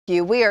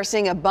We are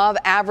seeing above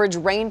average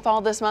rainfall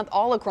this month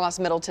all across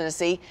Middle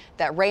Tennessee.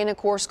 That rain, of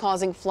course,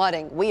 causing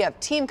flooding. We have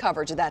team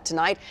coverage of that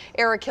tonight.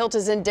 Eric Hilt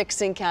is in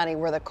Dickson County,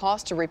 where the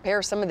cost to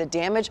repair some of the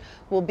damage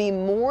will be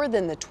more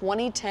than the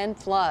 2010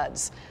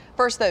 floods.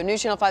 First, though,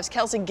 News Channel 5's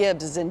Kelsey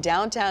Gibbs is in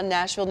downtown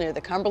Nashville near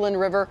the Cumberland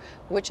River,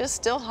 which is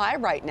still high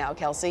right now.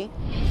 Kelsey.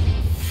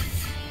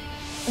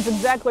 That's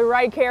exactly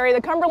right, Carrie. The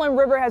Cumberland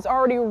River has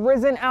already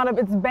risen out of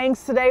its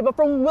banks today, but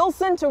from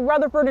Wilson to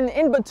Rutherford and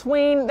in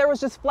between, there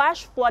was just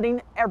flash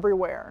flooding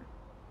everywhere.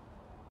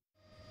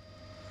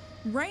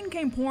 Rain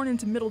came pouring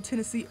into Middle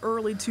Tennessee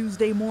early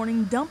Tuesday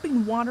morning,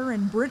 dumping water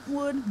in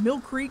Brentwood, Mill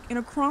Creek, and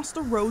across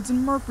the roads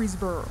in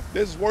Murfreesboro.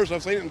 This is worse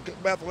I've seen in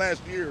about the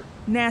last year.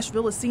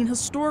 Nashville has seen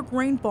historic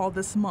rainfall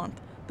this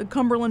month. The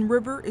Cumberland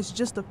River is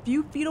just a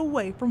few feet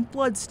away from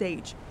flood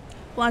stage.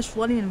 Flash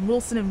flooding in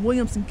Wilson and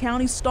Williamson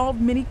County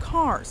stalled many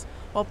cars,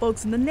 while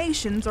folks in the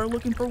Nations are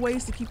looking for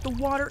ways to keep the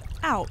water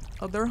out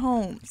of their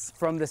homes.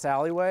 From this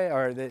alleyway,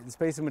 or the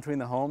space in between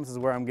the homes, is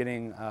where I'm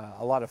getting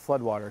a lot of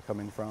flood water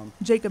coming from.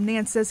 Jacob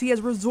Nance says he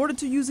has resorted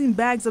to using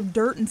bags of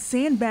dirt and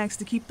sandbags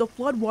to keep the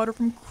flood water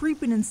from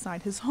creeping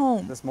inside his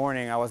home. This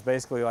morning I was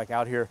basically like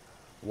out here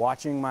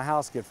watching my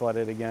house get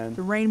flooded again.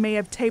 The rain may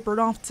have tapered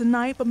off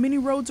tonight, but many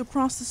roads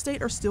across the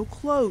state are still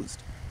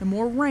closed. And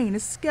more rain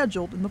is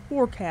scheduled in the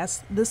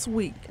forecast this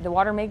week. The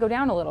water may go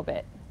down a little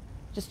bit.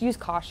 Just use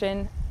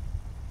caution.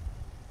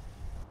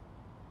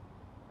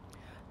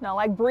 Now,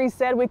 like Bree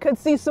said, we could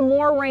see some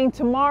more rain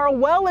tomorrow,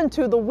 well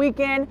into the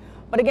weekend.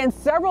 But again,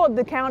 several of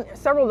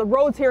the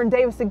roads here in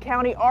Davidson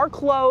County are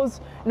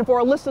closed. And for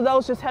a list of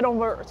those, just head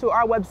over to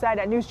our website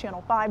at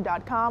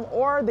newschannel5.com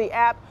or the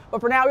app.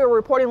 But for now, we are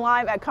reporting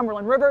live at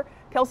Cumberland River.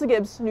 Kelsey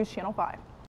Gibbs, News Channel 5.